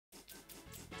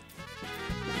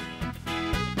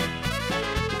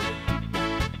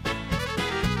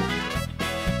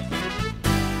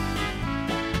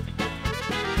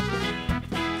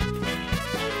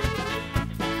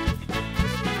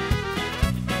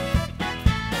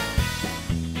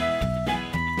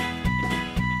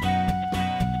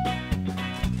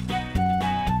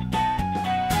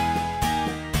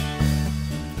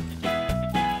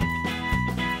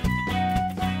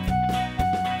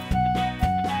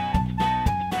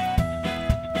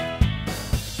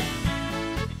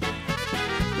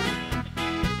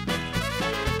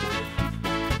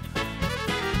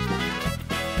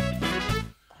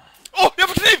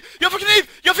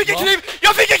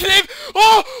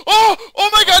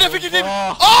kniv!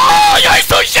 Åh, jag är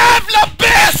så jävla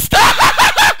bäst!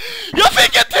 Jag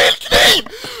fick en till kniv!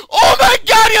 Oh my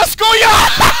god, jag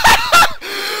skojar!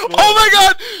 Oh my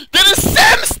god, det är det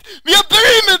sämst! Men jag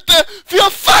bryr mig inte, för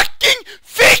jag fucking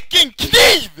fick en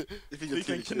kniv!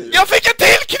 Jag fick en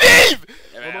till kniv!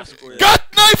 Gut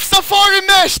knife safari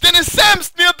mesh, den är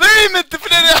sämst, men jag bryr mig inte för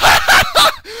den är...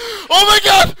 Oh my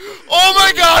god! Oh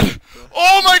my god!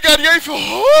 Oh my god, jag är för...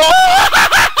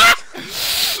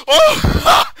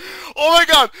 Oh my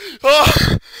god!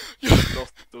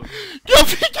 Jag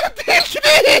fick en till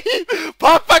kniv!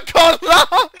 Pappa, kolla!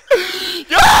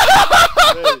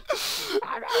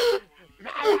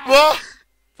 Va?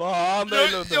 Fan, jag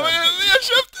köpte... jag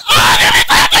vill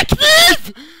ha en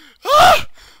kniv!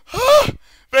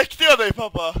 Väckte jag dig,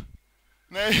 pappa?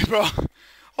 Nej, bra.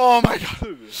 Oh my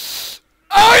god.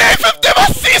 Det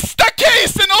var sista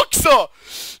casen också!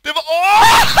 Det var...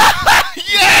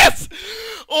 Yes!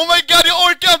 Oh my god, jag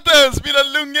orkar inte ens! Mina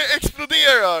lungor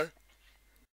exploderar!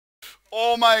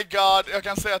 Oh my god, jag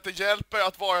kan säga att det hjälper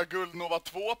att vara Guldnova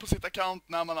 2 på sitt account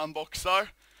när man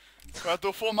unboxar. För att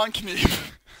då får man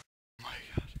kniv.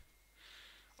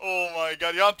 Oh my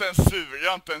god, jag är inte ens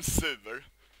sur,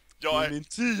 Jag är min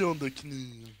 10:e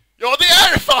kniv. Ja, det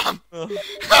är det fan!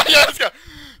 Jag älskar!